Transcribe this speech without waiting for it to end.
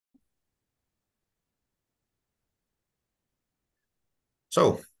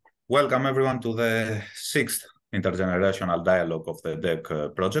So, welcome everyone to the sixth intergenerational dialogue of the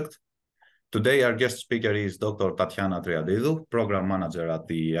DEC project. Today, our guest speaker is Dr. Tatiana Triadidou, Program Manager at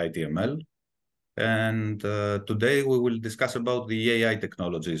the ITML. And today we will discuss about the AI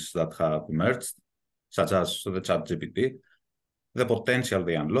technologies that have emerged, such as the ChatGPT, the potential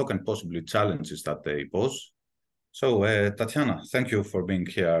they unlock, and possibly challenges that they pose. So, Tatiana, thank you for being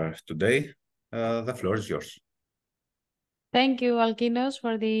here today. The floor is yours. Thank you, Alkinos,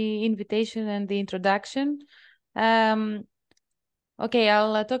 for the invitation and the introduction. Okay,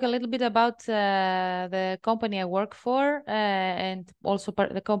 I'll talk a little bit about the company I work for and also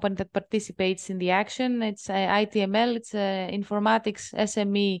the company that participates in the action. It's ITML. It's informatics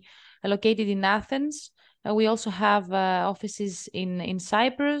SME located in Athens. We also have offices in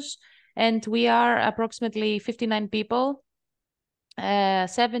Cyprus, and we are approximately 59 people.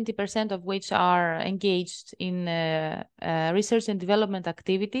 70% of which are engaged in research and development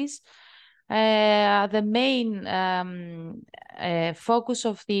activities. The main focus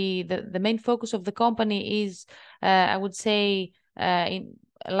of the main focus of the company is, I would say,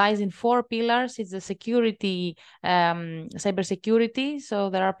 lies in four pillars. It's the security, cybersecurity. So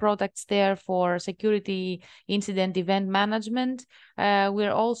there are products there for security incident event management.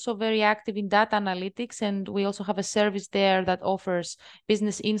 We're also very active in data analytics, and we also have a service there that offers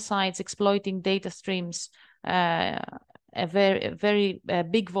business insights, exploiting data streams, very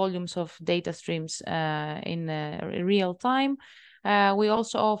big volumes of data streams in real time. We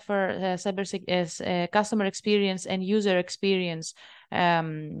also offer customer experience and user experience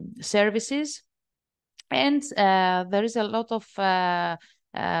services. And there is a lot of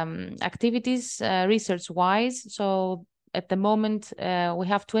activities research-wise. So at the moment, we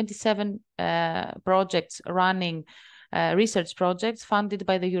have 27 projects running, research projects funded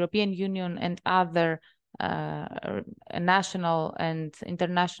by the European Union and other national and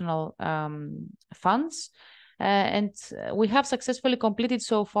international funds. And we have successfully completed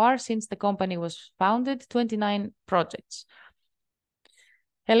so far, since the company was founded, 29 projects.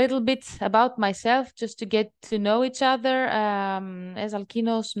 A little bit about myself, just to get to know each other. As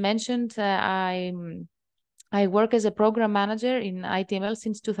Alkinos mentioned, I work as a program manager in ITML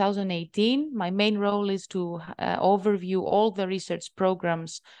since 2018. My main role is to overview all the research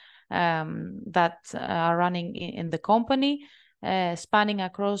programs that are running in the company, spanning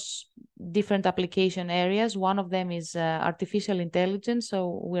across different application areas. One of them is artificial intelligence,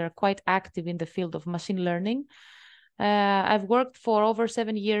 so we're quite active in the field of machine learning. I've worked for over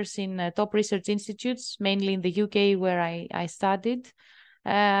 7 years in top research institutes, mainly in the UK, where I studied.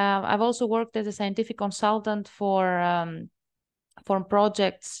 I've also worked as a scientific consultant for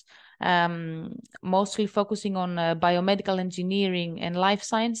projects, mostly focusing on biomedical engineering and life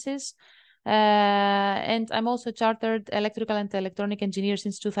sciences. And I'm also a chartered electrical and electronic engineer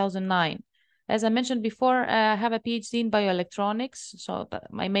since 2009. As I mentioned before, I have a PhD in bioelectronics, so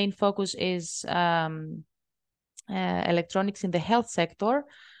my main focus is electronics in the health sector.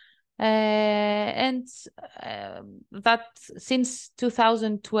 And that since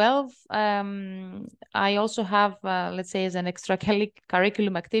 2012, I also have, let's say, as an extra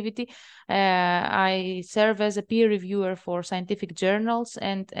curriculum activity, I serve as a peer reviewer for scientific journals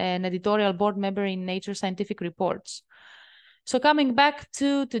and an editorial board member in Nature Scientific Reports. So coming back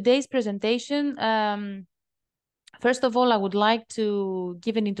to today's presentation, first of all, I would like to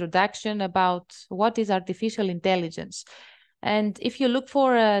give an introduction about what is artificial intelligence. And if you look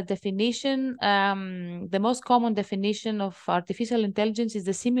for a definition, the most common definition of artificial intelligence is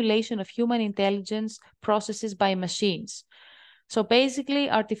the simulation of human intelligence processes by machines. So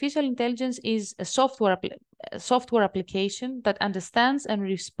basically, artificial intelligence is a software application that understands and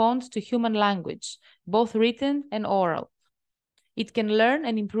responds to human language, both written and oral. It can learn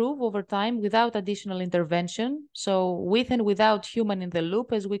and improve over time without additional intervention, so with and without human in the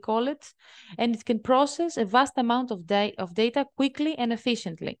loop, as we call it, and it can process a vast amount of data quickly and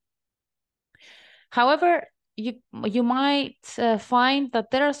efficiently. However, you might find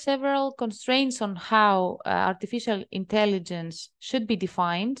that there are several constraints on how artificial intelligence should be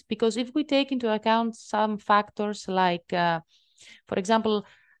defined, because if we take into account some factors like, for example,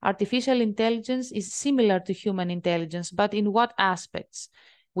 artificial intelligence is similar to human intelligence, but in what aspects?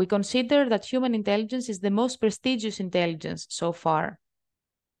 We consider that human intelligence is the most prestigious intelligence so far.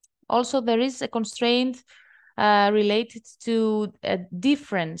 Also, there is a constraint related to a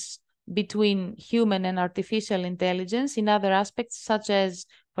difference between human and artificial intelligence in other aspects, such as,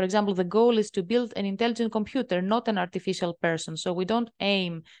 for example, the goal is to build an intelligent computer, not an artificial person. So we don't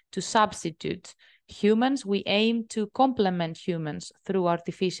aim to substitute humans, we aim to complement humans through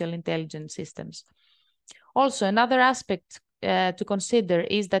artificial intelligence systems. Also, another aspect to consider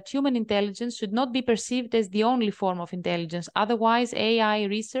is that human intelligence should not be perceived as the only form of intelligence. Otherwise, AI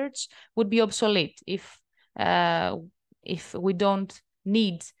research would be obsolete if we don't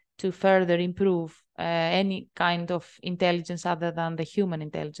need to further improve any kind of intelligence other than the human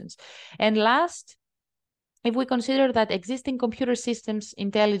intelligence. And last, if we consider that existing computer systems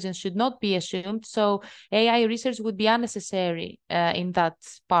intelligence should not be assumed, so AI research would be unnecessary in that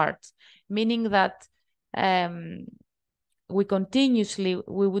part, meaning that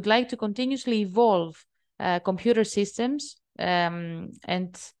we would like to continuously evolve computer systems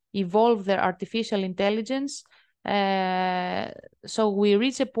and evolve their artificial intelligence. So we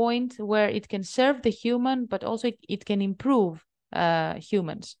reach a point where it can serve the human, but also it can improve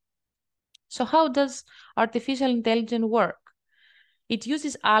humans. So how does artificial intelligence work? It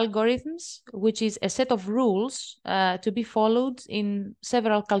uses algorithms, which is a set of rules to be followed in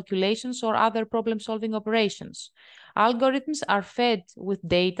several calculations or other problem-solving operations. Algorithms are fed with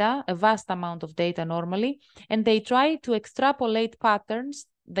data, a vast amount of data normally, and they try to extrapolate patterns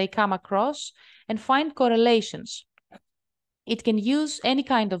they come across and find correlations. It can use any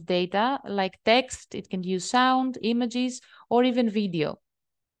kind of data, like text, it can use sound, images, or even video.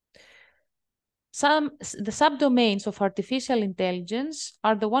 The subdomains of artificial intelligence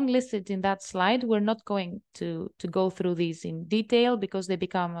are the one listed in that slide. We're not going to go through these in detail because they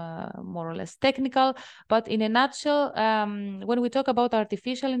become more or less technical. But in a nutshell, when we talk about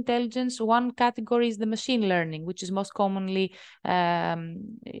artificial intelligence, one category is the machine learning, which is most commonly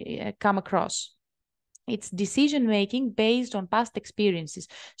come across. It's decision-making based on past experiences.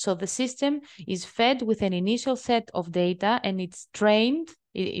 So the system is fed with an initial set of data and it's trained.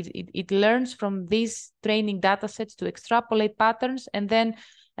 It learns from these training data sets to extrapolate patterns. And then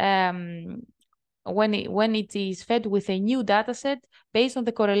when it is fed with a new data set, based on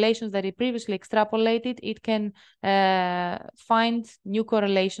the correlations that it previously extrapolated, it can find new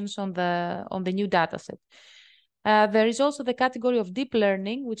correlations on the new data set. There is also the category of deep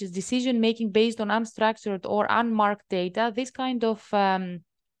learning, which is decision-making based on unstructured or unmarked data. This kind of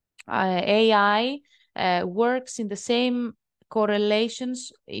AI works in the same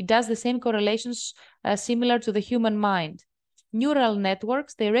correlations. It does the same correlations similar to the human mind. Neural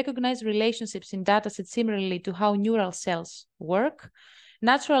networks, they recognize relationships in datasets similarly to how neural cells work.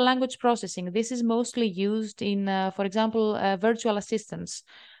 Natural language processing, this is mostly used in, for example, virtual assistants.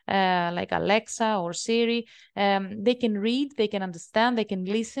 Like Alexa or Siri, they can read, they can understand, they can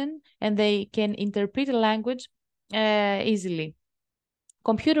listen, and they can interpret a language easily.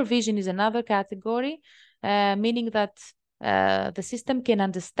 Computer vision is another category, meaning that the system can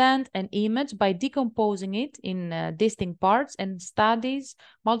understand an image by decomposing it in distinct parts and studies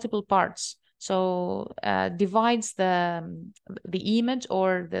multiple parts. So divides the image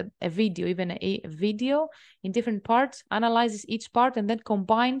or a video, even a video in different parts, analyzes each part and then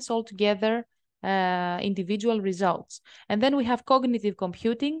combines all together individual results. And then we have cognitive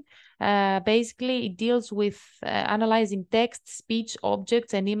computing. Basically, it deals with analyzing text, speech,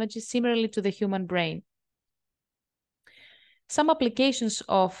 objects, and images similarly to the human brain. Some applications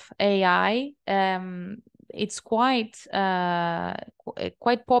of AI, it's quite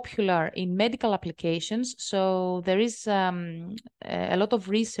popular in medical applications. So there is a lot of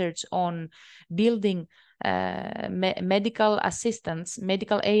research on building medical assistants,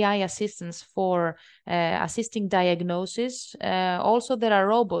 medical AI assistants for assisting diagnosis. Also, there are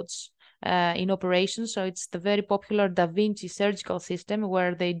robots in operation. So it's the very popular Da Vinci surgical system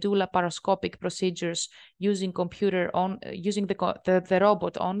where they do laparoscopic procedures using using the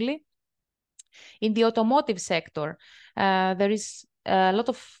robot only. In the automotive sector, there is a lot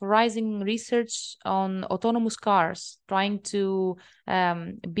of rising research on autonomous cars, trying to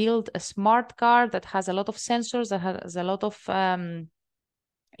build a smart car that has a lot of sensors, that has a lot of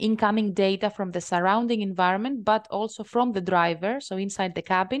incoming data from the surrounding environment, but also from the driver, so inside the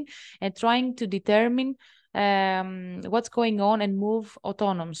cabin, and trying to determine what's going on and move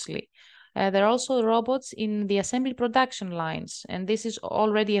autonomously. There are also robots in the assembly production lines, and this is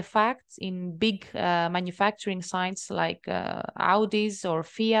already a fact in big manufacturing sites like Audi's or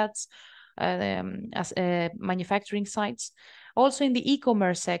Fiat's manufacturing sites. Also in the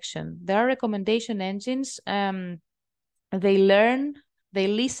e-commerce section, there are recommendation engines. They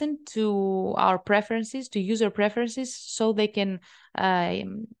listen to our preferences, to user preferences, so they can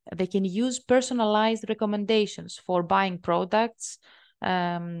use personalized recommendations for buying products.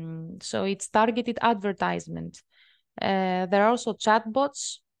 So it's targeted advertisement. There are also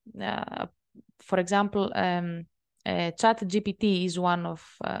chatbots. For example, ChatGPT is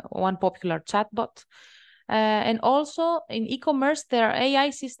one popular chatbot. And also in e-commerce, there are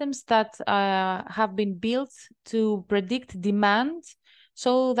AI systems that have been built to predict demand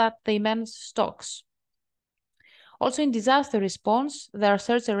so that they manage stocks. Also in disaster response, there are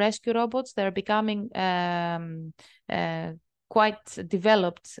search and rescue robots that are becoming quite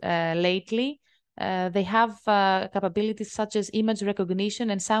developed lately. They have capabilities such as image recognition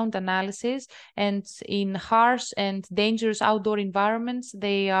and sound analysis, and in harsh and dangerous outdoor environments,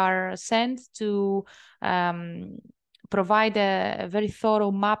 they are sent to provide a very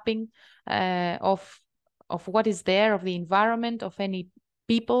thorough mapping of what is there, of the environment, of any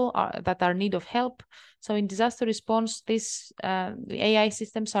people that are in need of help. So in disaster response, the AI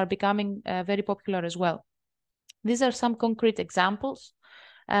systems are becoming very popular as well. These are some concrete examples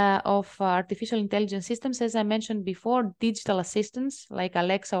of artificial intelligence systems. As I mentioned before, digital assistants like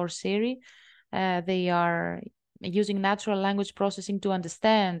Alexa or Siri, they are using natural language processing to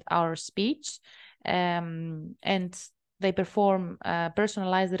understand our speech, and they perform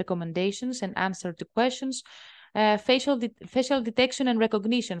personalized recommendations and answer to questions. Facial detection and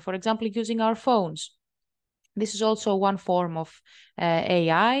recognition, for example, using our phones. This is also one form of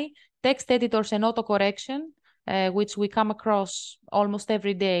AI. Text editors and autocorrection, which we come across almost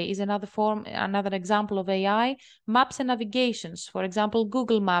every day, is another example of AI. Maps and navigations, for example,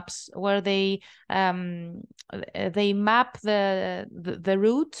 Google Maps, where they map the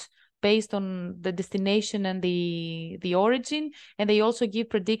route based on the destination and the origin, and they also give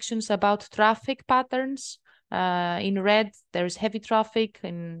predictions about traffic patterns. In red, there's heavy traffic.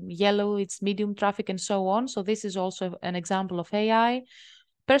 In yellow, it's medium traffic, and so on. So this is also an example of AI.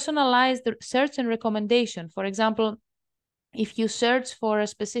 Personalized search and recommendation. For example, if you search for a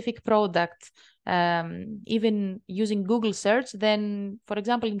specific product, even using Google search, then, for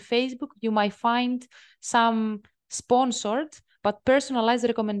example, in Facebook, you might find some sponsored but personalized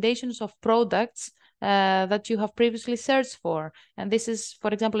recommendations of products that you have previously searched for. And this is,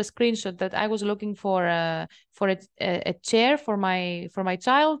 for example, a screenshot that I was looking for a chair for my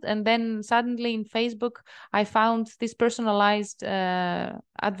child, and then suddenly in Facebook I found this personalized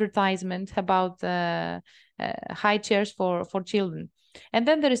advertisement about high chairs for children. And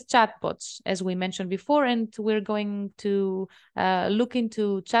then there is chatbots, as we mentioned before, and we're going to look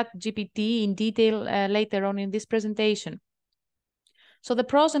into ChatGPT in detail later on in this presentation. So the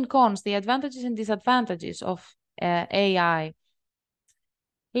pros and cons, the advantages and disadvantages of AI.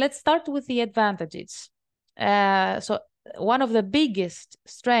 Let's start with the advantages. So one of the biggest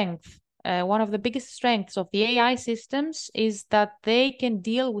strengths of the AI systems is that they can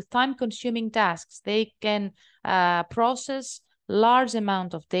deal with time-consuming tasks. They can process large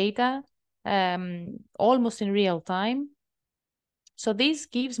amount of data almost in real time. So this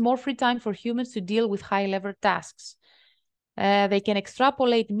gives more free time for humans to deal with high-level tasks. They can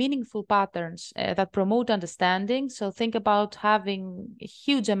extrapolate meaningful patterns that promote understanding. So think about having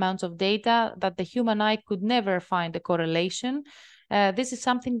huge amounts of data that the human eye could never find a correlation. This is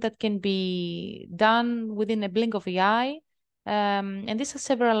something that can be done within a blink of the eye. And this has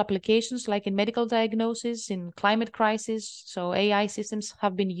several applications, like in medical diagnosis, in climate crisis. So AI systems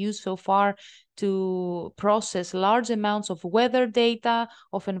have been used so far to process large amounts of weather data,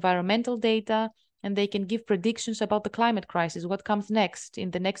 of environmental data, and they can give predictions about the climate crisis, what comes next in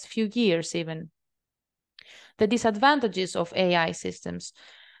the next few years even. The disadvantages of AI systems.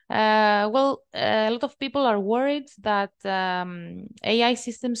 Well, a lot of people are worried that AI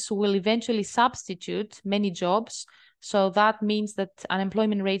systems will eventually substitute many jobs. So that means that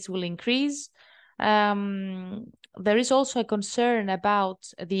unemployment rates will increase. There is also a concern about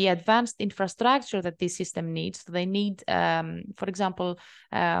the advanced infrastructure that this system needs. They need, for example,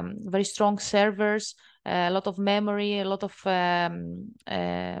 very strong servers, a lot of memory, a lot of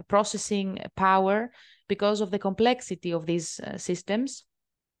processing power because of the complexity of these systems.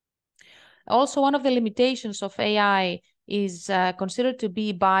 Also, one of the limitations of AI is considered to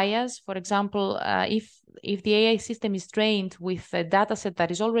be bias. For example, if the AI system is trained with a data set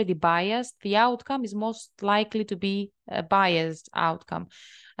that is already biased, the outcome is most likely to be a biased outcome.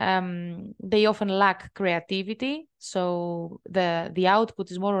 They often lack creativity, so the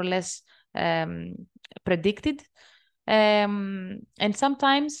output is more or less predicted. And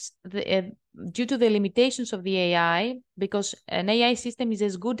sometimes due to the limitations of the AI, because an AI system is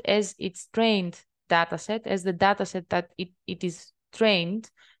as good as its trained dataset, as the dataset that it is trained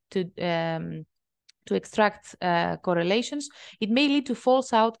to extract correlations, it may lead to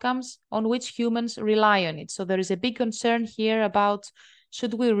false outcomes on which humans rely on it. So there is a big concern here about,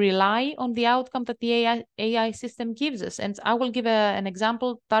 should we rely on the outcome that the AI system gives us? And I will give an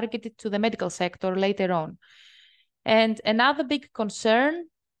example targeted to the medical sector later on. And another big concern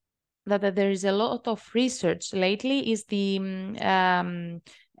that there is a lot of research lately is the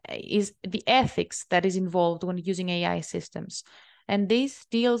ethics that is involved when using AI systems. And this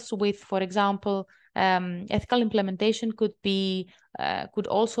deals with, for example, ethical implementation could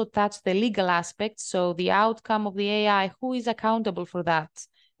also touch the legal aspects. So the outcome of the AI, who is accountable for that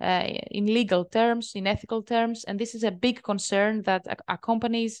in legal terms, in ethical terms? And this is a big concern that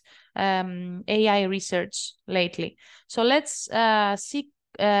accompanies AI research lately. So let's see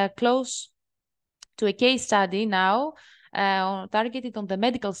close to a case study now targeted on the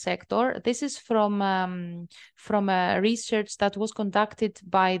medical sector. This is from a research that was conducted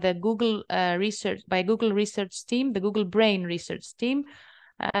by the Google research team, the Google Brain research team.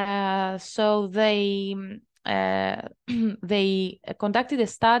 So they they conducted a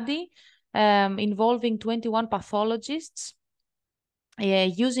study involving 21 pathologists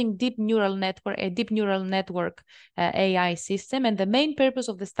using a deep neural network AI system. And the main purpose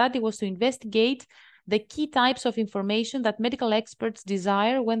of the study was to investigate the key types of information that medical experts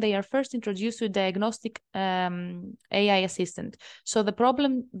desire when they are first introduced to a diagnostic AI assistant. So the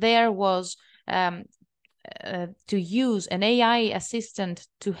problem there was to use an AI assistant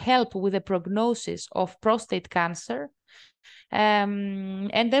to help with the prognosis of prostate cancer.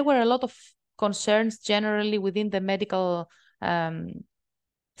 And there were a lot of concerns generally within the medical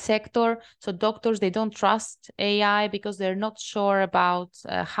sector. So doctors, they don't trust AI because they're not sure about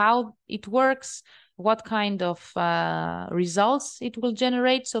how it works, what kind of results it will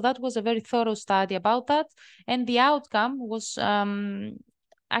generate. So that was a very thorough study about that. And the outcome was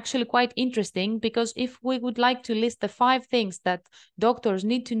actually quite interesting, because if we would like to list the 5 things that doctors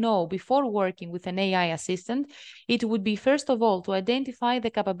need to know before working with an AI assistant, it would be, first of all, to identify the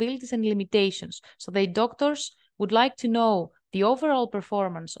capabilities and limitations. So the doctors would like to know the overall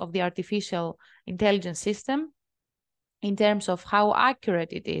performance of the artificial intelligence system in terms of how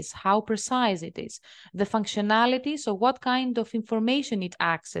accurate it is, how precise it is, the functionality, so what kind of information it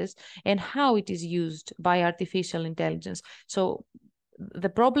accesses and how it is used by artificial intelligence. So the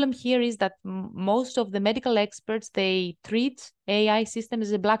problem here is that most of the medical experts, they treat AI system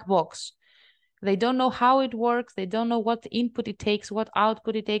as a black box. They don't know how it works. They don't know what input it takes, what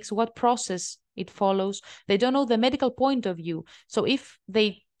output it takes, what process it follows. They don't know the medical point of view. So if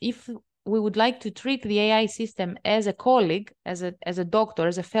we would like to treat the AI system as a colleague, as a doctor,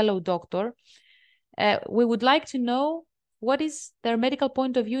 as a fellow doctor, we would like to know what is their medical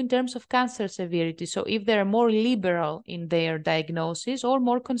point of view in terms of cancer severity. So if they're more liberal in their diagnosis or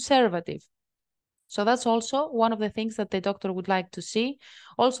more conservative. So that's also one of the things that the doctor would like to see.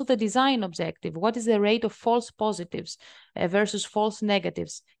 Also the design objective. What is the rate of false positives versus false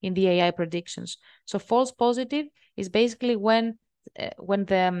negatives in the AI predictions? So false positive is basically when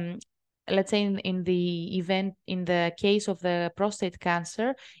the let's say in the case of the prostate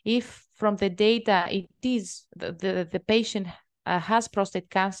cancer, if from the data it is the patient has prostate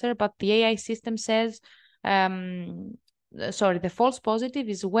cancer, but the AI system says the false positive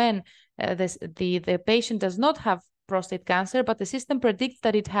is when the patient does not have prostate cancer, but the system predicts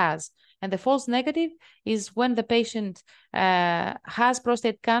that it has. And the false negative is when the patient has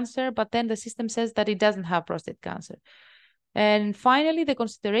prostate cancer, but then the system says that it doesn't have prostate cancer. And finally, the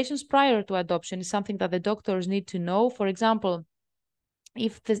considerations prior to adoption is something that the doctors need to know. For example,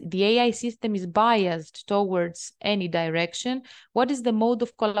 if the AI system is biased towards any direction, what is the mode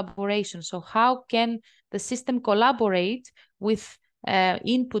of collaboration? So how can the system collaborate with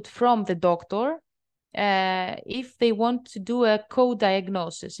input from the doctor if they want to do a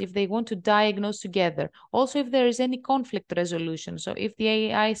co-diagnosis, if they want to diagnose together? Also, if there is any conflict resolution. So if the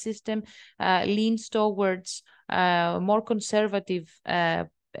AI system leans towards more conservative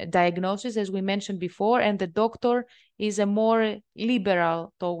diagnosis, as we mentioned before, and the doctor is a more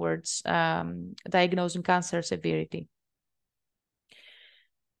liberal towards diagnosing cancer severity.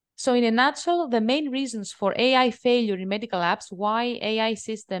 So in a nutshell, the main reasons for AI failure in medical apps, why AI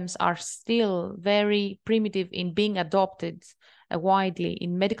systems are still very primitive in being adopted widely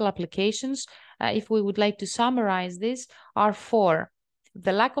in medical applications, if we would like to summarize this, are 4.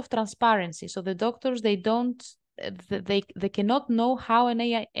 The lack of transparency. So the doctors, they cannot know how an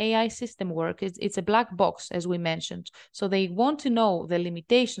AI system works. It's a black box, as we mentioned. So they want to know the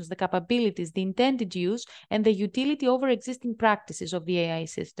limitations, the capabilities, the intended use, and the utility over existing practices of the AI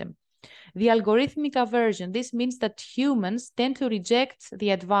system. The algorithmic aversion. This means that humans tend to reject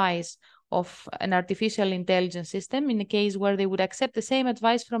the advice of an artificial intelligence system in a case where they would accept the same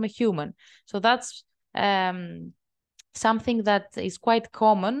advice from a human. So that's something that is quite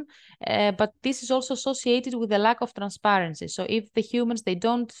common, but this is also associated with the lack of transparency. So if the humans, they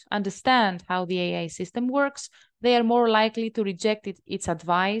don't understand how the AI system works, they are more likely to reject its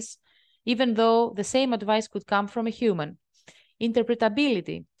advice even though the same advice could come from a human.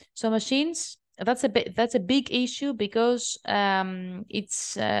 Interpretability. So machines, that's a big issue because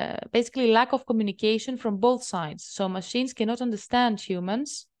it's basically lack of communication from both sides. So machines cannot understand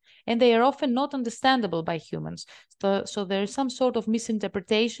humans, and they are often not understandable by humans. So there is some sort of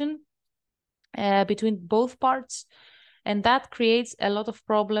misinterpretation between both parts, and that creates a lot of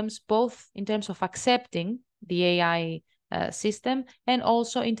problems, both in terms of accepting the AI system and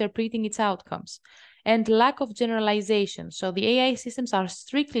also interpreting its outcomes. And lack of generalization. So the AI systems are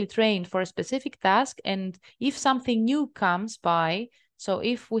strictly trained for a specific task, and if something new comes by, so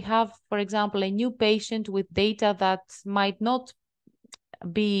if we have, for example, a new patient with data that might not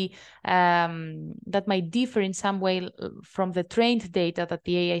be that might differ in some way from the trained data that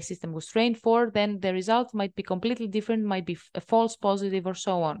the AI system was trained for, then the result might be completely different, might be a false positive or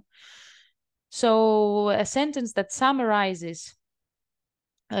so on. So a sentence that summarizes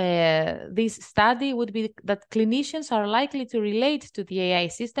this study would be that clinicians are likely to relate to the AI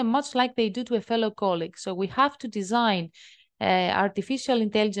system much like they do to a fellow colleague. So we have to design artificial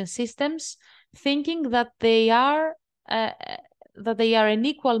intelligence systems thinking that they are an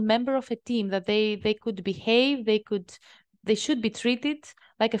equal member of a team, that they could behave, they should be treated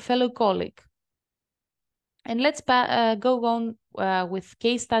like a fellow colleague. And let's go on with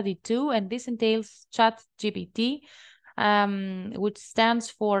case study 2, and this entails ChatGPT, which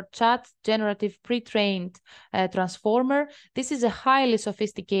stands for Chat Generative Pre-trained Transformer. This is a highly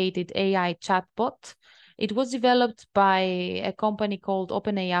sophisticated AI chatbot. It was developed by a company called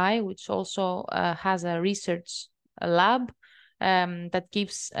OpenAI, which also has a research lab that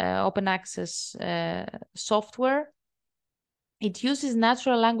gives open access software. It uses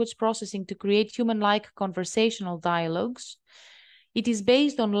natural language processing to create human-like conversational dialogues. It is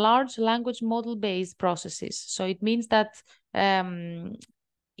based on large language model-based processes. So it means that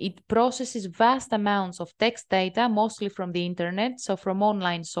it processes vast amounts of text data, mostly from the internet, so from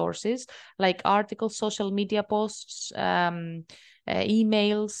online sources like articles, social media posts,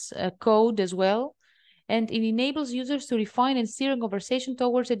 emails, code as well. And it enables users to refine and steer a conversation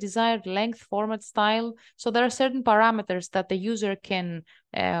towards a desired length, format, style. So there are certain parameters that the user can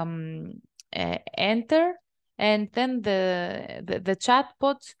enter, and then the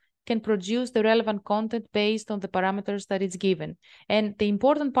chatbot can produce the relevant content based on the parameters that it's given. And the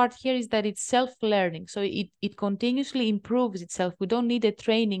important part here is that it's self-learning. So it continuously improves itself. We don't need a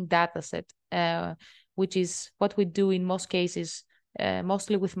training data set, which is what we do in most cases,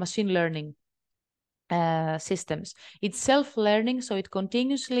 mostly with machine learning systems. It's self-learning, so it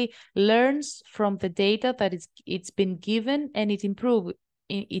continuously learns from the data that it's been given, and it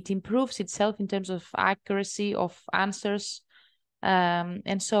improves itself in terms of accuracy of answers,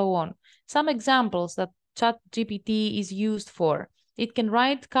 and so on. Some examples that ChatGPT is used for: it can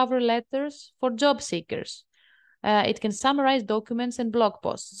write cover letters for job seekers. It can summarize documents and blog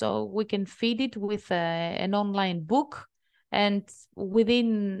posts. So we can feed it with an online book, and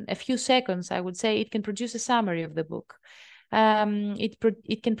within a few seconds, I would say, it can produce a summary of the book.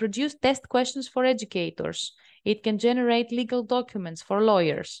 It can produce test questions for educators. It can generate legal documents for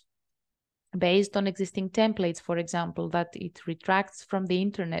lawyers based on existing templates, for example, that it retracts from the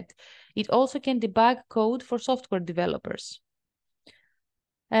internet. It also can debug code for software developers.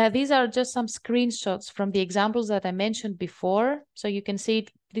 These are just some screenshots from the examples that I mentioned before. So you can see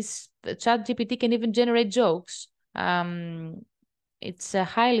this ChatGPT can even generate jokes. It's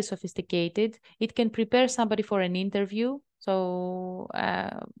highly sophisticated. It can prepare somebody for an interview. So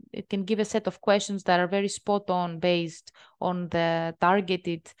it can give a set of questions that are very spot on based on the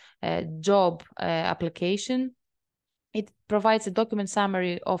targeted job application. It provides a document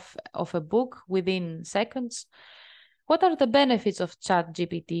summary of a book within seconds. What are the benefits of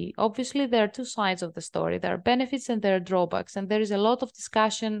ChatGPT? Obviously, there are two sides of the story. There are benefits and there are drawbacks. And there is a lot of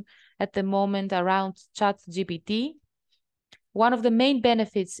discussion at the moment around ChatGPT. One of the main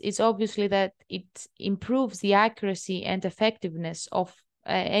benefits is obviously that it improves the accuracy and effectiveness of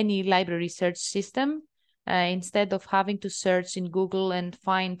any library search system. Instead of having to search in Google and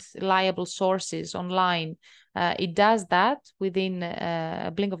find reliable sources online, it does that within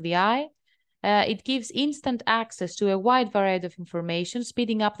a blink of the eye. It gives instant access to a wide variety of information,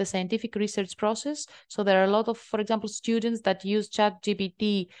 speeding up the scientific research process. So there are a lot of, for example, students that use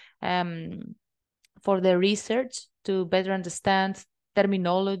ChatGPT for their research to better understand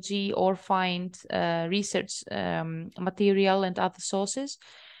terminology or find research material and other sources.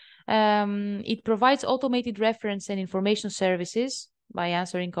 It provides automated reference and information services by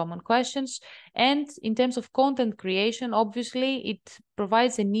answering common questions. And in terms of content creation, obviously, it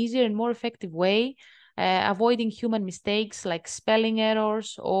provides an easier and more effective way avoiding human mistakes like spelling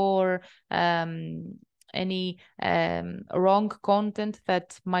errors or any wrong content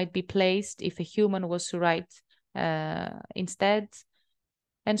that might be placed if a human was to write instead,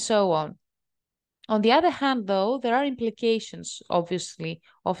 and so on. On the other hand, though, there are implications, obviously,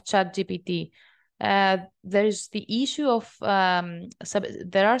 of ChatGPT. There is the issue of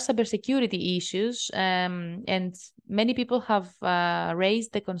there are cybersecurity issues, and many people have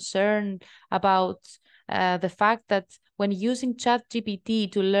raised the concern about the fact that when using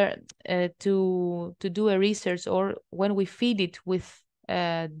ChatGPT to learn to do a research, or when we feed it with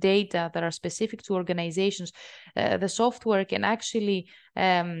data that are specific to organizations, the software can actually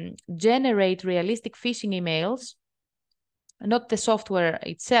generate realistic phishing emails. Not the software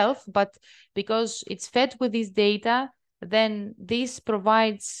itself, but because it's fed with this data, then this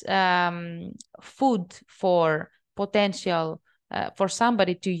provides food for potential for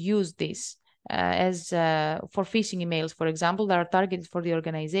somebody to use this as for phishing emails, for example, that are targeted for the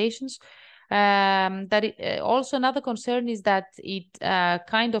organizations. Also another concern is that it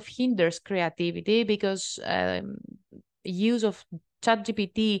kind of hinders creativity, because use of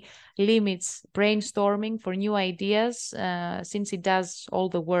ChatGPT limits brainstorming for new ideas, since it does all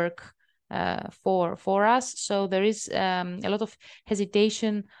the work for us. So there is a lot of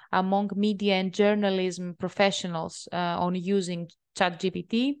hesitation among media and journalism professionals on using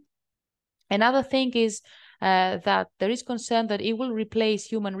ChatGPT. Another thing is that there is concern that it will replace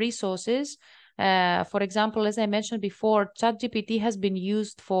human resources. For example, as I mentioned before, ChatGPT has been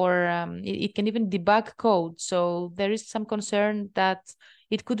used for, it can even debug code. So there is some concern that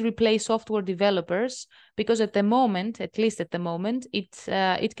it could replace software developers, because at the moment, at least at the moment, it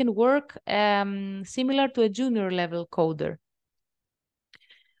can work similar to a junior level coder.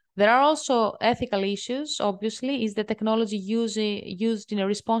 There are also ethical issues. Obviously, is the technology used in a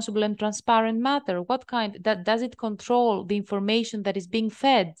responsible and transparent manner? What kind, does it control the information that is being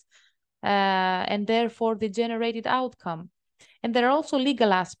fed, and therefore the generated outcome? And there are also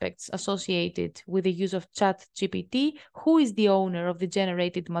legal aspects associated with the use of ChatGPT. Who is the owner of the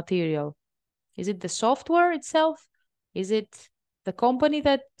generated material? Is it the software itself? Is it the company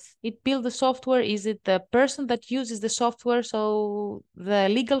that it built the software? Is it the person that uses the software? So the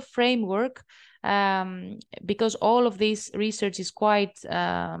legal framework, because all of this research is quite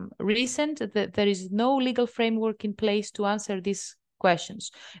recent, there is no legal framework in place to answer these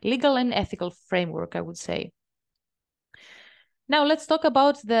questions. Legal and ethical framework, I would say. Now let's talk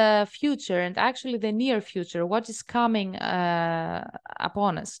about the future, and actually the near future, what is coming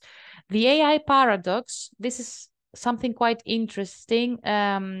upon us. The AI paradox, this is something quite interesting,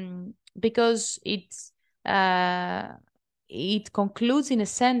 because it concludes in a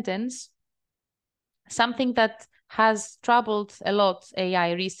sentence something that has troubled a lot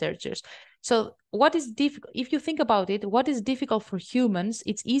AI researchers. So what is difficult, if you think about it, what is difficult for humans,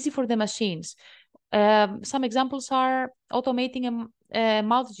 it's easy for the machines. Some examples are automating a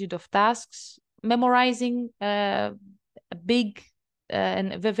multitude of tasks, memorizing big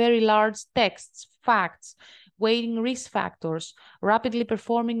and very large texts, facts, weighing risk factors, rapidly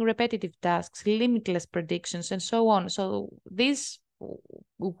performing repetitive tasks, limitless predictions, and so on. So this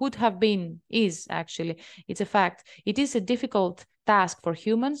would have been, is actually, it's a fact. It is a difficult task for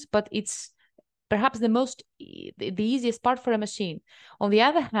humans, but it's perhaps the easiest part for a machine. On the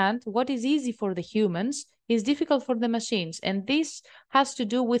other hand, what is easy for the humans is difficult for the machines. And this has to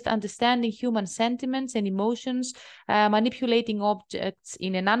do with understanding human sentiments and emotions, manipulating objects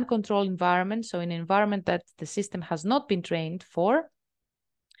in an uncontrolled environment, so in an environment that the system has not been trained for.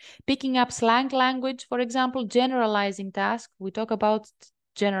 Picking up slang language, for example, generalizing tasks. We talk about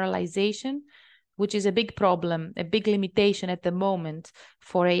generalization, which is a big problem, a big limitation at the moment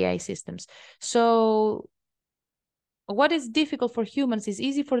for AI systems. So what is difficult for humans is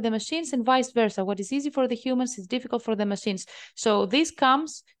easy for the machines, and vice versa. What is easy for the humans is difficult for the machines. So this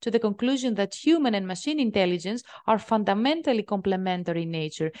comes to the conclusion that human and machine intelligence are fundamentally complementary in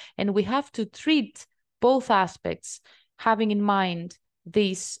nature, and we have to treat both aspects, having in mind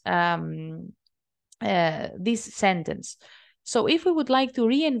this sentence. So if we would like to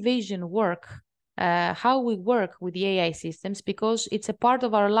re-envision work, how we work with the AI systems, because it's a part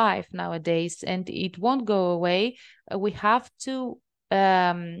of our life nowadays and it won't go away, we have to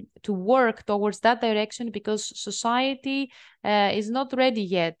work towards that direction, because society is not ready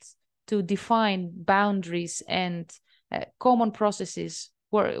yet to define boundaries and common processes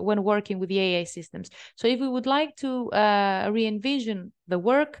when working with the AI systems. So if we would like to re-envision the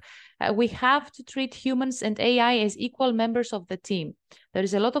work, we have to treat humans and AI as equal members of the team. There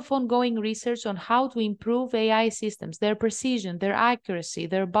is a lot of ongoing research on how to improve AI systems, their precision, their accuracy,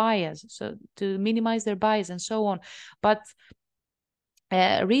 their bias, so to minimize their bias and so on. But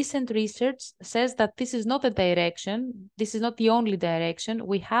recent research says that this is not the direction. This is not the only direction.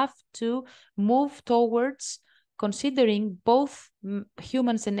 We have to move towards considering both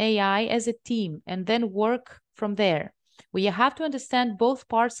humans and AI as a team and then work from there. We have to understand both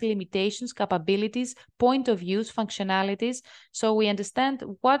parts' limitations, capabilities, point of views, functionalities, so we understand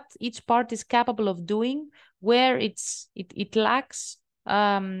what each part is capable of doing, where it lacks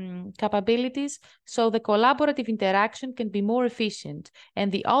capabilities, so the collaborative interaction can be more efficient.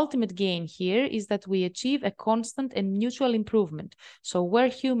 And the ultimate gain here is that we achieve a constant and mutual improvement. So where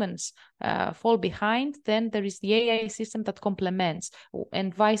humans fall behind, then there is the AI system that complements,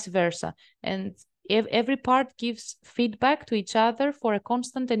 and vice versa. And every part gives feedback to each other for a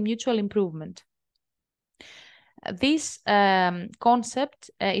constant and mutual improvement. This concept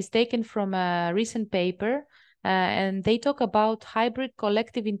is taken from a recent paper, and they talk about hybrid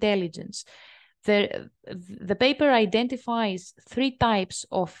collective intelligence. The paper identifies 3 types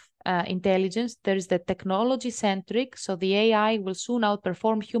of intelligence. There is the technology-centric, so the AI will soon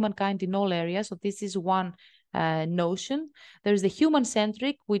outperform humankind in all areas. So this is one notion. There's the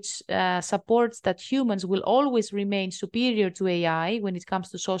human-centric, which supports that humans will always remain superior to AI when it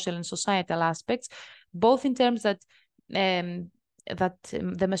comes to social and societal aspects, both in terms that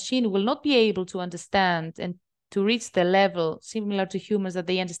the machine will not be able to understand and to reach the level similar to humans, that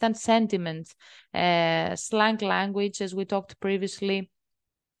they understand sentiment, slang language, as we talked previously,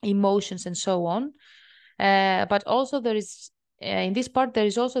 emotions, and so on. But also there is, in this part, there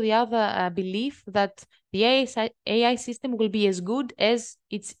is also the other belief that the AI system will be as good as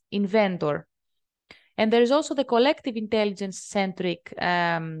its inventor. And there is also the collective intelligence-centric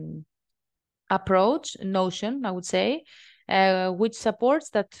approach, notion, I would say, which supports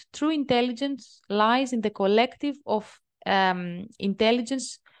that true intelligence lies in the collective of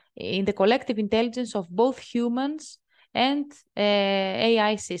intelligence, in the collective intelligence of both humans and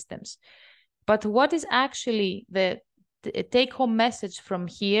AI systems. But what is actually the take-home message from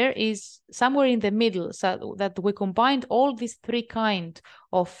here is somewhere in the middle, so that we combined all these 3 kinds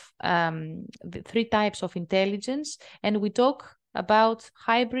of the 3 types of intelligence, and we talk about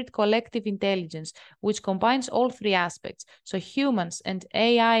hybrid collective intelligence, which combines all 3 aspects. So humans and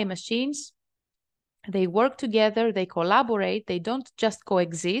AI machines, they work together, they collaborate, they don't just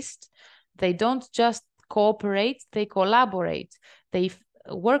coexist, they don't just cooperate, they collaborate. They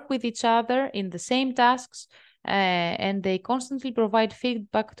work with each other in the same tasks, and they constantly provide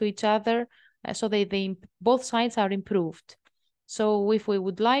feedback to each other, so both sides are improved. So if we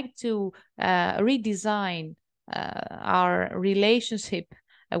would like to redesign our relationship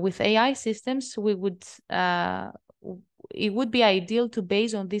with AI systems, we would it would be ideal to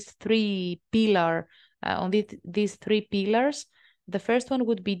base on these 3 pillars. These 3 pillars. The first one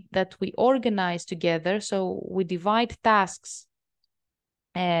would be that we organize together, so we divide tasks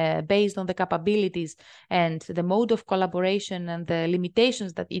based on the capabilities and the mode of collaboration and the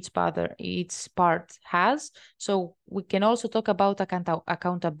limitations that each part has. So we can also talk about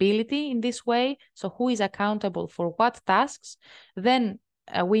accountability in this way. So who is accountable for what tasks? Then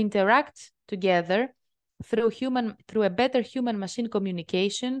we interact together through a better human-machine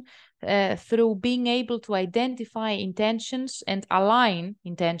communication, through being able to identify intentions and align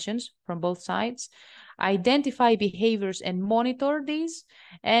intentions from both sides, identify behaviors and monitor these,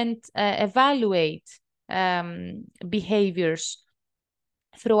 and evaluate behaviors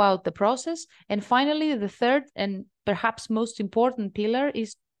throughout the process. And finally, the third and perhaps most important pillar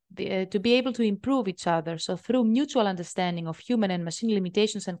is to be able to improve each other. So through mutual understanding of human and machine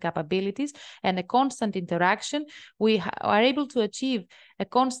limitations and capabilities and a constant interaction, we are able to achieve a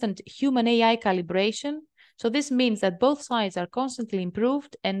constant human-AI calibration. So this means that both sides are constantly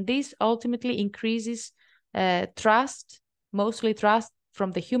improved, and this ultimately increases trust, mostly trust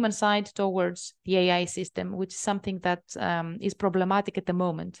from the human side towards the AI system, which is something that is problematic at the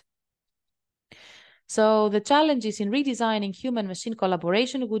moment. So the challenges in redesigning human-machine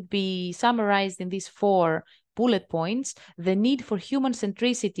collaboration would be summarized in these 4 bullet points. The need for human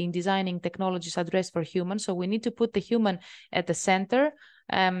centricity in designing technologies addressed for humans. So we need to put the human at the center,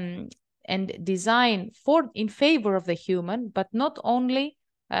 and design in favor of the human, but not only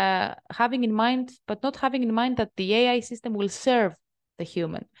having in mind that the AI system will serve the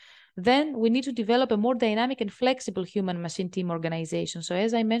human. Then we need to develop a more dynamic and flexible human-machine team organization. So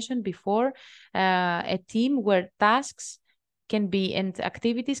as I mentioned before, a team where tasks and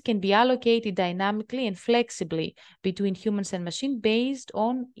activities can be allocated dynamically and flexibly between humans and machine based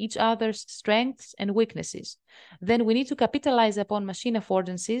on each other's strengths and weaknesses. Then we need to capitalize upon machine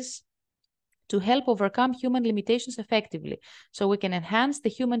affordances to help overcome human limitations effectively, so we can enhance the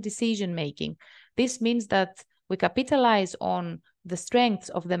human decision making. This means that we capitalize on the strengths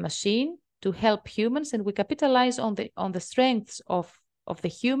of the machine to help humans, and we capitalize on the strengths of the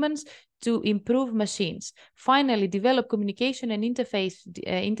humans to improve machines. Finally, develop communication and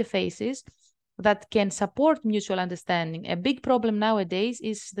interfaces that can support mutual understanding. A big problem nowadays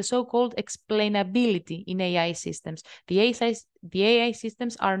is the so-called explainability in AI systems. The AI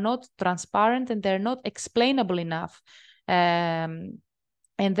systems are not transparent and they're not explainable enough. And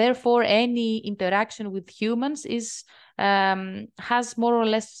therefore, any interaction with humans has more or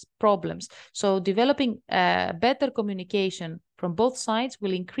less problems. So developing better communication from both sides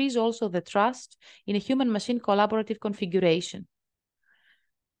will increase also the trust in a human-machine collaborative configuration.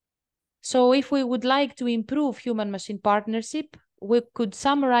 So if we would like to improve human-machine partnership, we could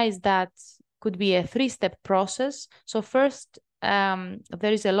summarize that could be a three-step process. So first,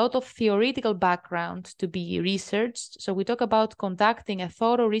 there is a lot of theoretical background to be researched. So we talk about conducting a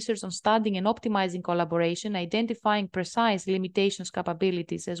thorough research on studying and optimizing collaboration, identifying precise limitations,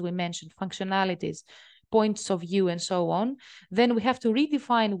 capabilities, as we mentioned, functionalities, points of view, and so on. Then we have to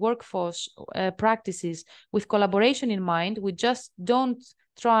redefine workforce practices with collaboration in mind. We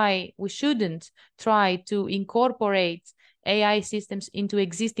shouldn't try to incorporate AI systems into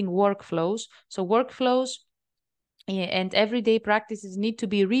existing workflows. So workflows and everyday practices need to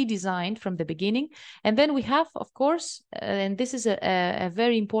be redesigned from the beginning. And then we have, of course, and this is a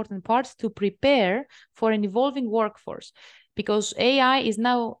very important part, to prepare for an evolving workforce, because AI is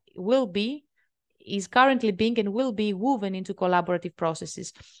currently being and will be woven into collaborative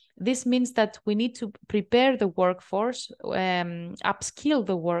processes. This means that we need to prepare the workforce, upskill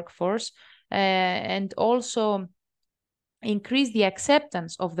the workforce, and also increase the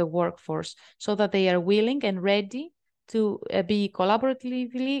acceptance of the workforce so that they are willing and ready to be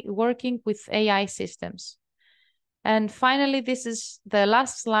collaboratively working with AI systems. And finally, this is the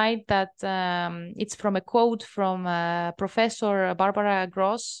last slide that it's from a quote from Professor Barbara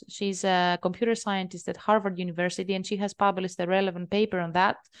Gross. She's a computer scientist at Harvard University, and she has published a relevant paper on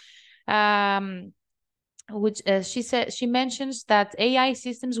that. Which she mentions that AI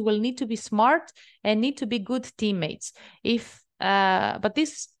systems will need to be smart and need to be good teammates. But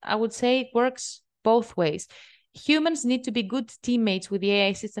this, I would say, works both ways. Humans need to be good teammates with the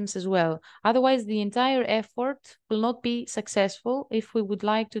AI systems as well. Otherwise, the entire effort will not be successful if we would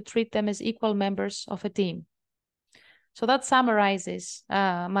like to treat them as equal members of a team. So that summarizes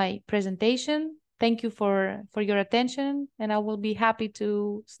my presentation. Thank you for your attention, and I will be happy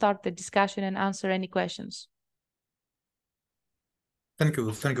to start the discussion and answer any questions. Thank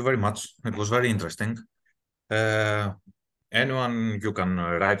you very much. It was very interesting. Anyone, you can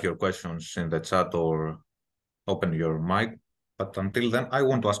write your questions in the chat or open your mic. But until then, I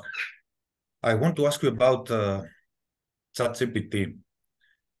want to ask you about ChatGPT.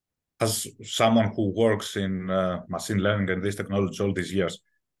 As someone who works in machine learning and this technology all these years,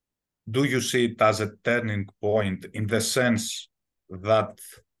 do you see it as a turning point in the sense that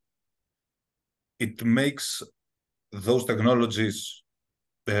it makes those technologies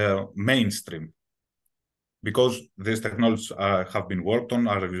mainstream? Because these technologies have been worked on,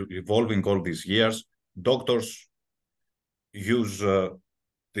 are evolving all these years. Doctors use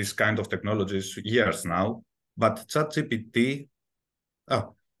this kind of technologies years now, but ChatGPT,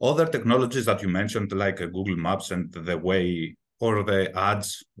 other technologies that you mentioned, like Google Maps and the way, or the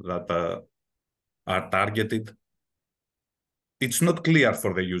ads that are targeted, it's not clear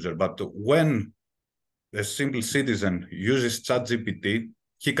for the user, but when a simple citizen uses ChatGPT,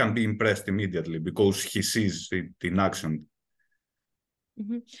 he can be impressed immediately because he sees it in action.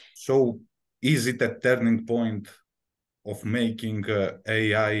 Mm-hmm. So is it a turning point of making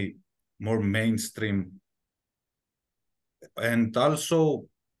AI more mainstream? And also,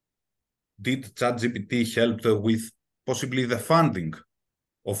 did ChatGPT help with possibly the funding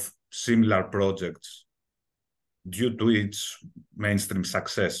of similar projects due to its mainstream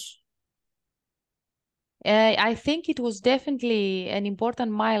success? I think it was definitely an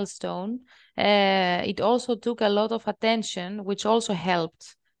important milestone. It also took a lot of attention, which also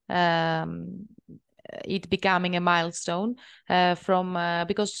helped it becoming a milestone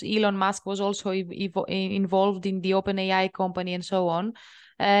because Elon Musk was also involved in the OpenAI company and so on.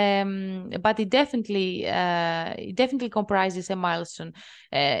 But it definitely comprises a milestone.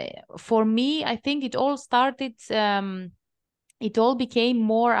 For me, I think it all started it all became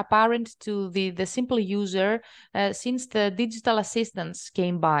more apparent to the simple user since the digital assistants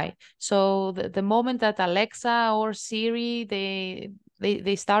came by. So the moment that Alexa or Siri,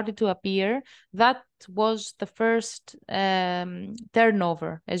 they started to appear, that was the first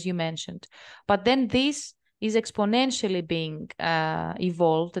turnover, as you mentioned. But then this is exponentially being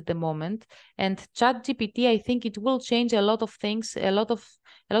evolved at the moment, and ChatGPT, I think it will change a lot of things, a lot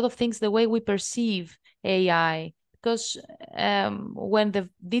of things the way we perceive AI. Because when the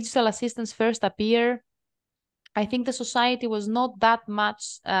digital assistants first appear, I think the society was not that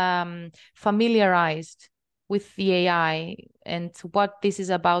much familiarized with the AI and what this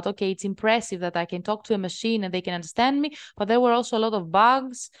is about. Okay, it's impressive that I can talk to a machine and they can understand me, but there were also a lot of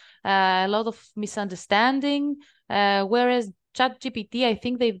bugs, a lot of misunderstanding, whereas ChatGPT, I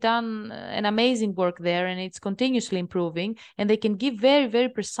think they've done an amazing work there, and it's continuously improving, and they can give very, very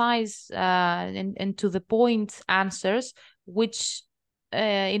precise and to the point answers, which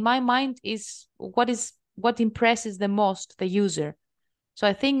in my mind is what impresses the most the user. So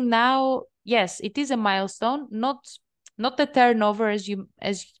I think now, yes, it is a milestone, not the turnover as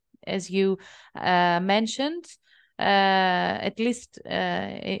you mentioned, at least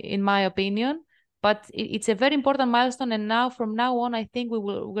in my opinion. But it's a very important milestone, and now from now on, I think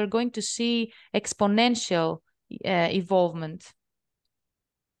we're going to see exponential evolvement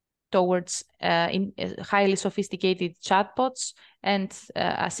towards highly sophisticated chatbots and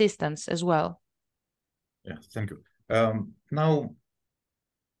assistants as well. Yeah, thank you. Now,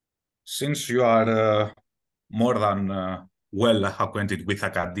 since you are more than well acquainted with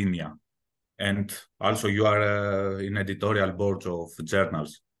academia, and also you are in editorial boards of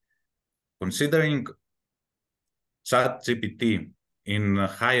journals, considering ChatGPT in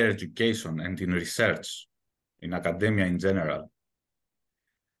higher education and in research, in academia in general,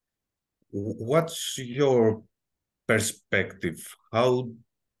 what's your perspective? How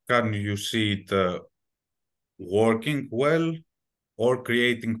can you see it working well or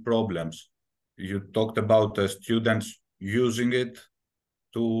creating problems? You talked about students using it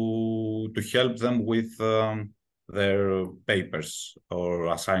to help them with their papers or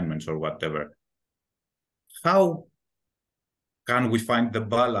assignments or whatever. How can we find the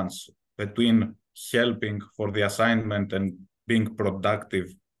balance between helping for the assignment and being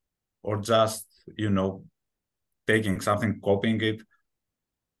productive, or just, taking something, copying it,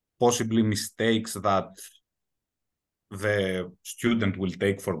 possibly mistakes that the student will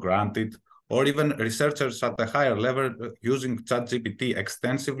take for granted, or even researchers at a higher level using ChatGPT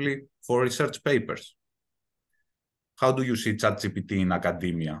extensively for research papers? How do you see ChatGPT in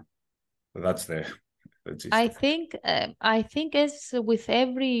academia? That's the gist. I think as with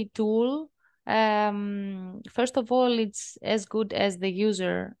every tool, first of all, it's as good as the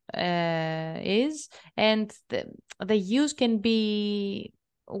user is, and the use can be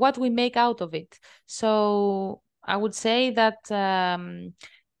what we make out of it. So I would say that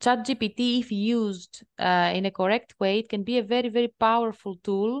ChatGPT, if used in a correct way, it can be a very, very powerful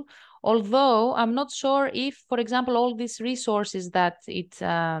tool. Although I'm not sure if, for example, all these resources that it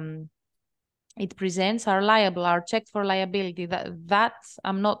presents are liable, are checked for liability. That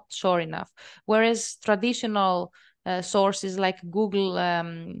I'm not sure enough. Whereas traditional sources like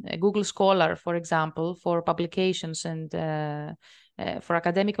Google Scholar, for example, for publications and for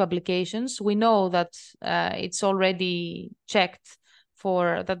academic publications, we know that it's already checked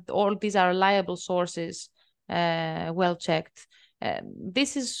for that. All these are liable sources, well checked.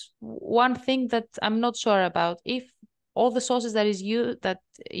 This is one thing that I'm not sure about, if all the sources that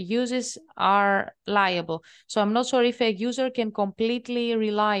uses are liable. So I'm not sure if a user can completely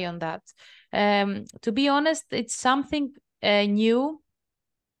rely on that. To be honest, it's something new.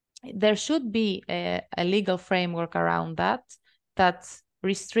 There should be a legal framework around that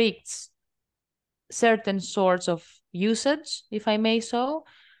restricts certain sorts of usage, if I may so.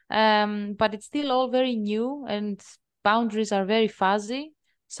 But it's still all very new and boundaries are very fuzzy.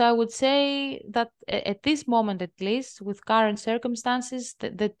 So I would say that at this moment, at least with current circumstances,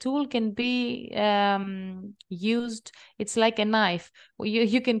 the tool can be used. It's like a knife.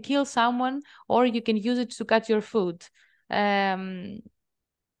 You can kill someone, or you can use it to cut your food. But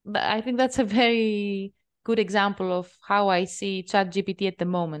I think that's a very good example of how I see ChatGPT at the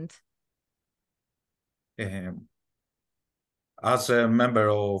moment. As a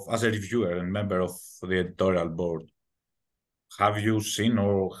reviewer and member of the editorial board, have you seen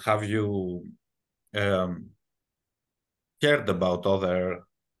or have you heard about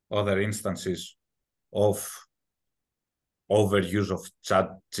other instances of overuse of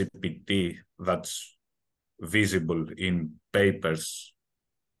ChatGPT that's visible in papers,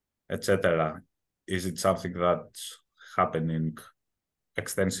 etc.? Is it something that happening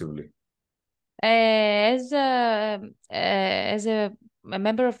extensively? As a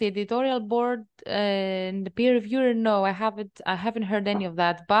member of the editorial board and the peer reviewer, no, I haven't heard any of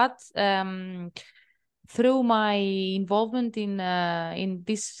that. But through my involvement in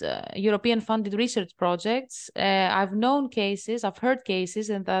these European funded research projects, I've heard cases,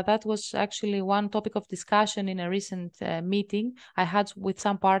 and that was actually one topic of discussion in a recent meeting I had with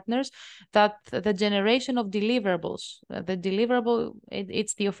some partners, that the generation of deliverables,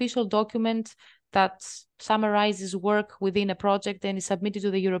 it's the official document that summarizes work within a project and is submitted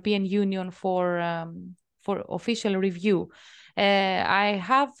to the European Union for official review. I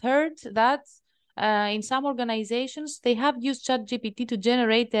have heard that in some organizations, they have used ChatGPT to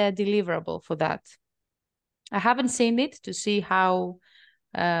generate a deliverable for that. I haven't seen it to see how,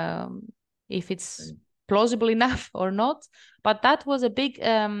 if it's plausible enough or not, but that was a big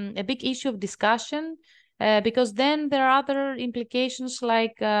issue of discussion, because then there are other implications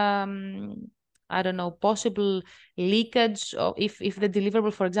like, I don't know, possible leakage, or if the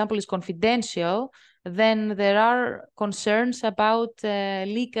deliverable, for example, is confidential, then there are concerns about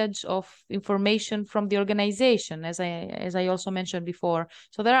leakage of information from the organization, as I also mentioned before.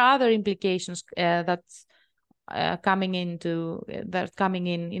 So there are other implications that coming in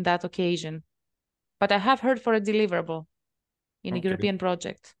that occasion. But I have heard for a deliverable in a European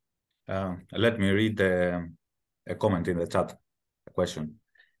project. Let me read a comment in the chat, a question.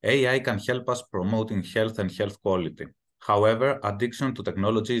 AI can help us promoting health and health quality. However, addiction to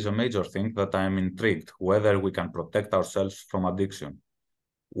technology is a major thing that I am intrigued whether we can protect ourselves from addiction.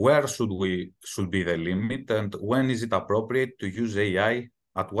 Where should be the limit, and when is it appropriate to use AI?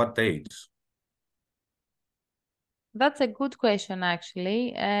 At what age? That's a good question,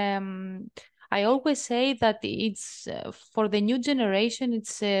 actually. I always say that it's for the new generation,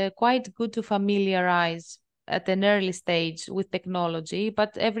 it's quite good to familiarize at an early stage with technology,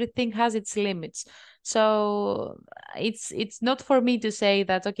 but everything has its limits. So it's not for me to say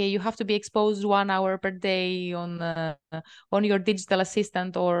that, okay, you have to be exposed 1 hour per day on your digital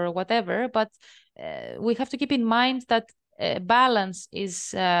assistant or whatever, but we have to keep in mind that balance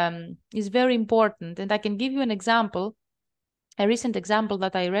is very important. And I can give you an example, a recent example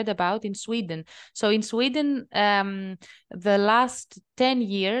that I read about in Sweden. So in Sweden, the last 10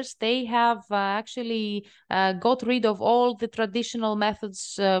 years, they have actually got rid of all the traditional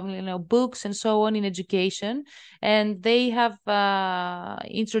methods, books and so on in education. And they have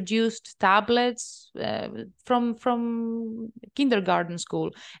introduced tablets from kindergarten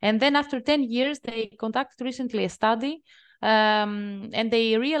school. And then after 10 years, they conducted recently a study, and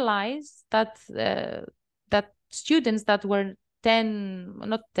they realized that students that were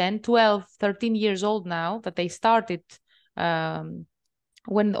 12, 13 years old now, that they started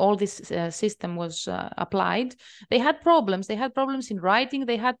when all this system was applied, they had problems. They had problems in writing.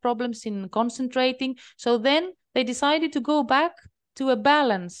 They had problems in concentrating. So then they decided to go back to a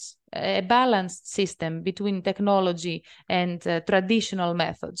balanced system between technology and traditional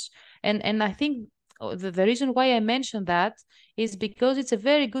methods. And I think the reason why I mentioned that is because it's a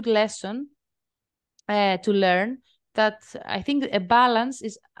very good lesson to learn, that I think a balance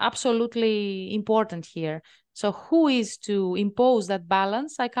is absolutely important here. So who is to impose that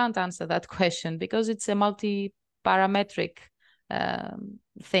balance? I can't answer that question because it's a multi-parametric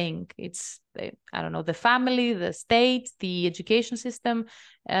thing. It's, I don't know, the family, the state, the education system.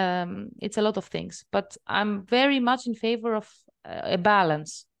 It's a lot of things, but I'm very much in favor of a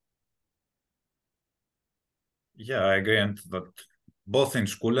balance. Yeah, I agree. And that both in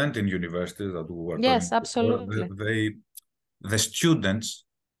school and in universities that we were Yes, absolutely. The students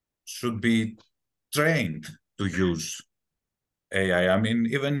should be trained to use AI. I mean,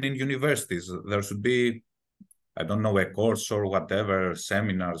 even in universities, there should be, I don't know, a course or whatever,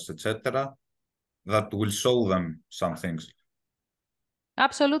 seminars, etc., that will show them some things.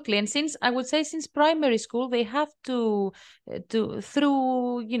 Absolutely. And since primary school, they have to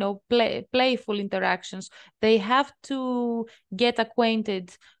through, playful interactions, they have to get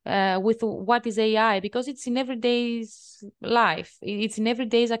acquainted with what is AI, because it's in everyday's life. It's in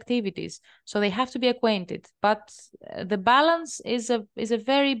everyday's activities. So they have to be acquainted. But the balance is a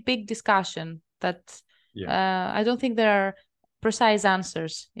very big discussion that I don't think there are precise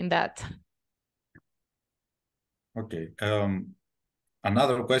answers in that. Okay.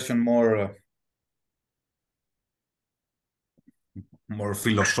 Another question, more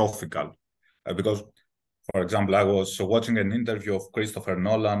philosophical, because, for example, I was watching an interview of Christopher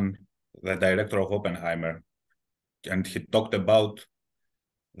Nolan, the director of Oppenheimer, and he talked about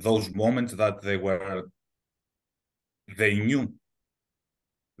those moments that they knew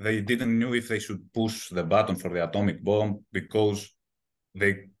they didn't know if they should push the button for the atomic bomb because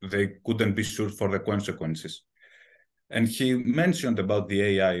they couldn't be sure for the consequences. And he mentioned about the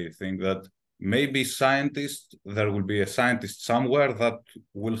AI thing that maybe there will be a scientist somewhere that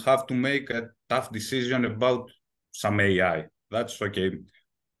will have to make a tough decision about some AI. That's okay,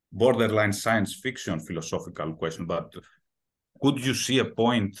 borderline science fiction philosophical question, but could you see a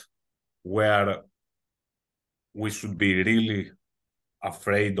point where we should be really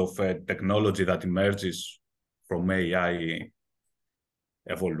afraid of a technology that emerges from AI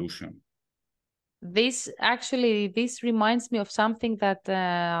evolution? This reminds me of something that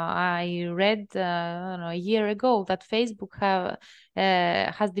I read I don't know, a year ago, that Facebook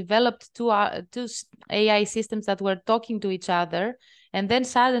has developed two AI systems that were talking to each other, and then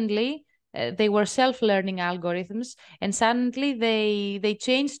suddenly they were self-learning algorithms, and suddenly they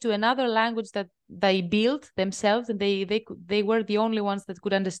changed to another language that they built themselves, and they were the only ones that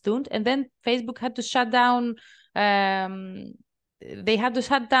could understand. And then Facebook had to shut down. They had to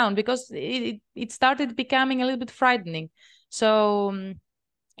shut down because it started becoming a little bit frightening. So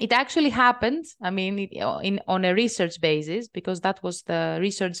it actually happened. I mean, on a research basis, because that was the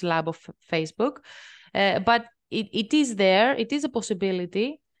research lab of Facebook. But it is there. It is a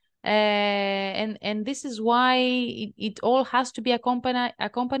possibility. And this is why it all has to be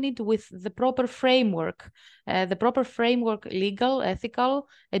accompanied with the proper framework, legal, ethical,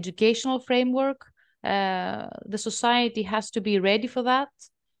 educational framework. The society has to be ready for that.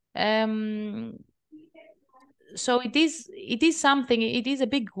 So it is something. It is a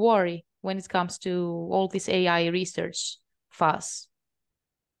big worry when it comes to all this AI research fuss.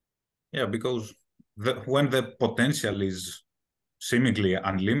 Yeah, because when the potential is seemingly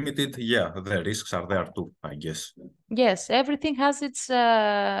unlimited, yeah, the risks are there too, I guess. Yes, everything has its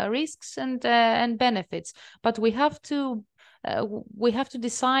risks and benefits, but we have to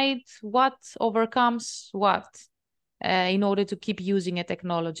decide what overcomes what in order to keep using a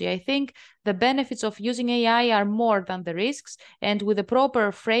technology. I think the benefits of using AI are more than the risks, and with the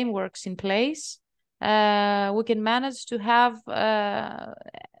proper frameworks in place, we can manage to have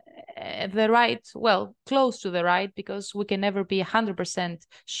the right, well, close to the right, because we can never be 100%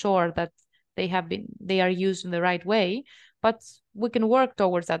 sure that they are used in the right way, but we can work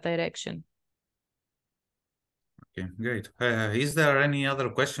towards that direction. Okay, great. Is there any other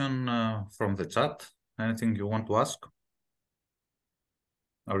question from the chat? Anything you want to ask?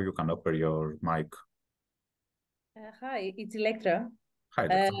 Or you can open your mic. Hi, it's Electra. Hi,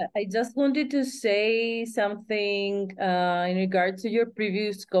 Electra. I just wanted to say something in regard to your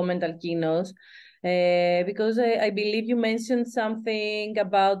previous comment, Alkinos, because I believe you mentioned something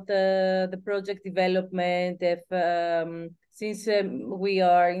about the project development. If since we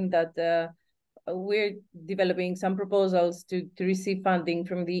are in that, we're developing some proposals to receive funding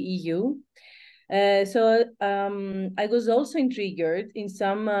from the EU. So I was also intrigued in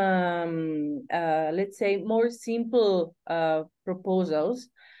some, let's say, more simple proposals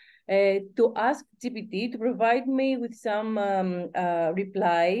to ask GPT to provide me with some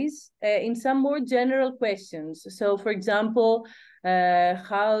replies in some more general questions. So, for example,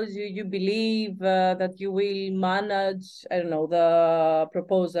 how do you believe that you will manage, I don't know, the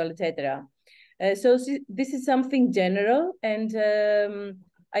proposal, etc. So this is something general, and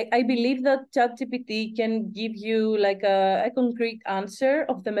I believe that ChatGPT can give you like a concrete answer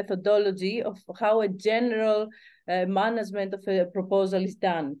of the methodology of how a general management of a proposal is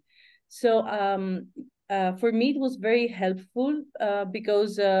done. So for me, it was very helpful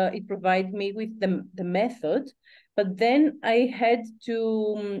because it provided me with the method, but then I had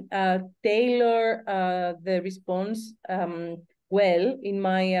to tailor the response well in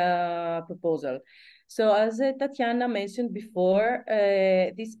my proposal. So as Tatiana mentioned before,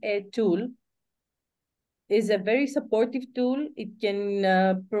 this tool is a very supportive tool. It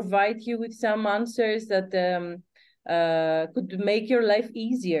can provide you with some answers that could make your life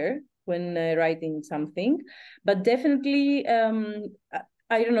easier when writing something. But definitely,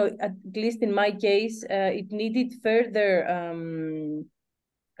 I don't know, at least in my case, it needed further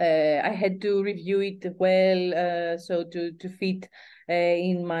I had to review it well, so to fit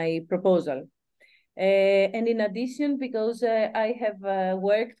in my proposal. And in addition, because I have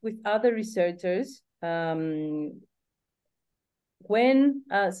worked with other researchers, when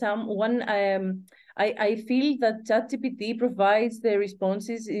I feel that ChatGPT provides the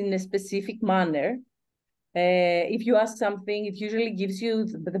responses in a specific manner. If you ask something, it usually gives you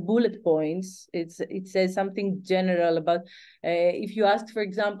the bullet points. It says something general about, if you ask, for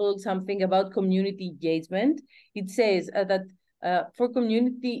example, something about community engagement, it says that for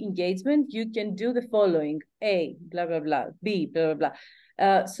community engagement, you can do the following: A, blah, blah, blah, B, blah, blah, blah.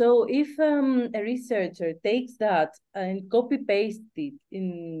 So if a researcher takes that and copy paste it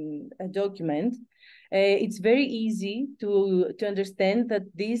in a document, it's very easy to understand that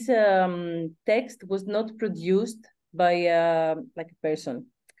this text was not produced by like a person,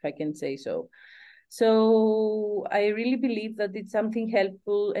 if I can say so. So I really believe that it's something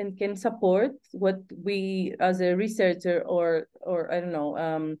helpful and can support what we as a researcher or I don't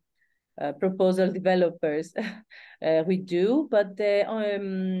know, proposal developers we do, but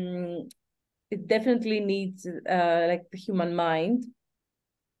it definitely needs like the human mind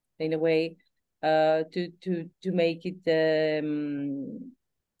in a way to make it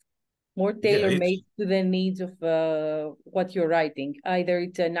more tailor-made to the needs of what you're writing. Either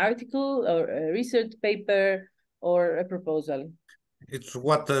it's an article or a research paper or a proposal. It's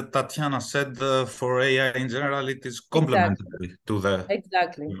what Tatiana said for AI in general, it is complementary to the...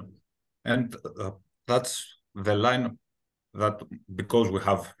 Exactly. And that's the line that, because we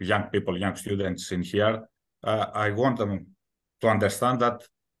have young people, young students in here, I want them to understand that,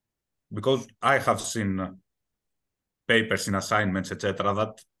 because I have seen papers in assignments, etc.,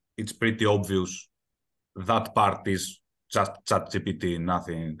 that it's pretty obvious that part is just ChatGPT,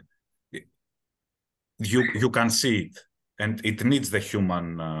 nothing. You can see it, and it needs the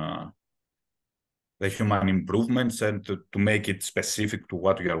human improvements and to make it specific to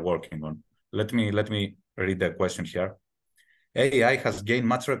what we are working on. Let me read the question here. AI has gained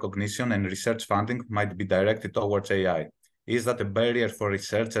much recognition and research funding might be directed towards AI. Is that a barrier for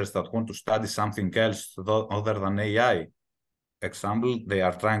researchers that want to study something else other than AI? Example, they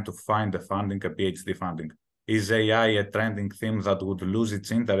are trying to find a funding, a PhD funding. Is AI a trending theme that would lose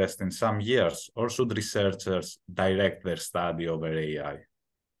its interest in some years, or should researchers direct their study over AI?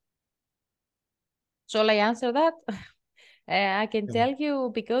 Shall I answer that? I can tell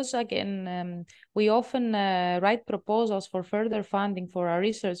you, because again, we often write proposals for further funding for our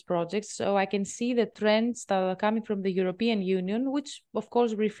research projects, so I can see the trends that are coming from the European Union, which of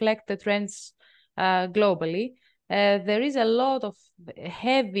course reflect the trends globally. There is a lot of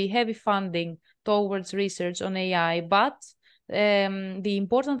heavy funding towards research on AI, but the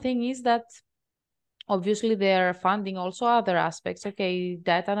important thing is that obviously they're funding also other aspects, okay,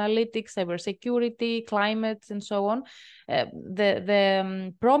 data analytics, cybersecurity, climate, and so on.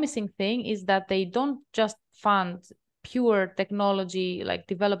 The promising thing is that they don't just fund pure technology like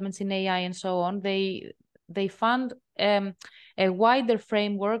developments in AI and so on. They fund a wider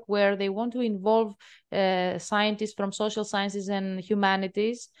framework where they want to involve scientists from social sciences and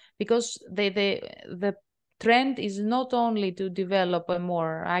humanities, because the trend is not only to develop a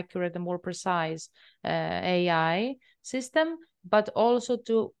more accurate and more precise AI system, but also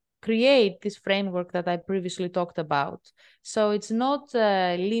to create this framework that I previously talked about. So it's not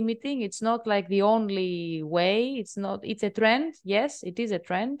limiting. It's not like the only way. It's a trend. Yes, it is a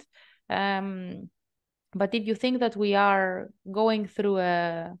trend. But if you think that we are going through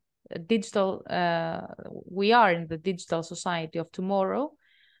a digital, we are in the digital society of tomorrow,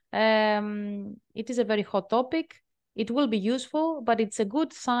 it is a very hot topic. It will be useful, but it's a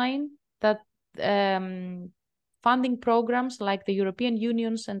good sign that funding programs like the European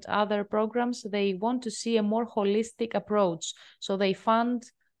Union's and other programs, they want to see a more holistic approach. So they fund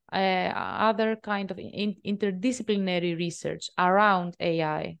other kind of interdisciplinary research around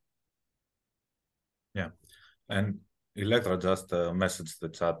AI. Yeah, and Electra just messaged the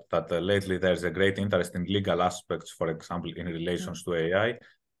chat that lately there's a great interest in legal aspects, for example, in relations to AI.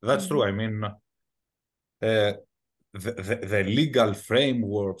 That's true. I mean, the legal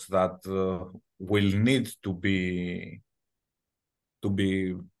frameworks that will need to be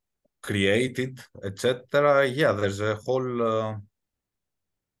created, etc. Yeah, there's a whole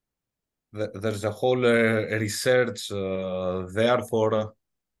research there for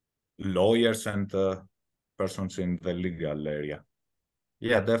lawyers and persons in the legal area.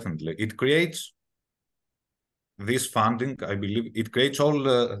 Yeah, definitely. It creates this funding, I believe, it creates all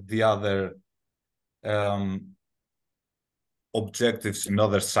the other objectives in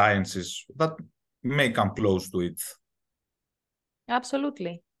other sciences that may come close to it.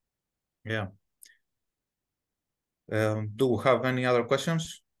 Absolutely. Yeah. Do we have any other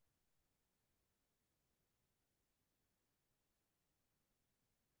questions?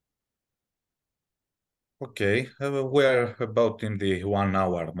 Okay, we're about in the 1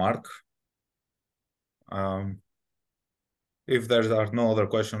 hour mark. If there are no other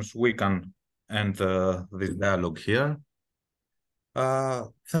questions, we can end this dialogue here.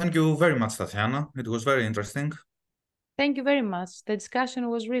 Thank you very much, Tatiana. It was very interesting. Thank you very much. The discussion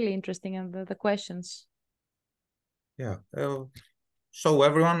was really interesting, and the questions. Yeah. So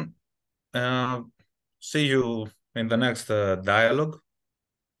everyone, see you in the next dialogue.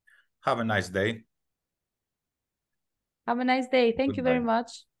 Have a nice day. Have a nice day. Thank you very Goodbye.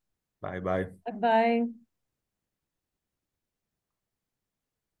 much. Bye-bye. Bye.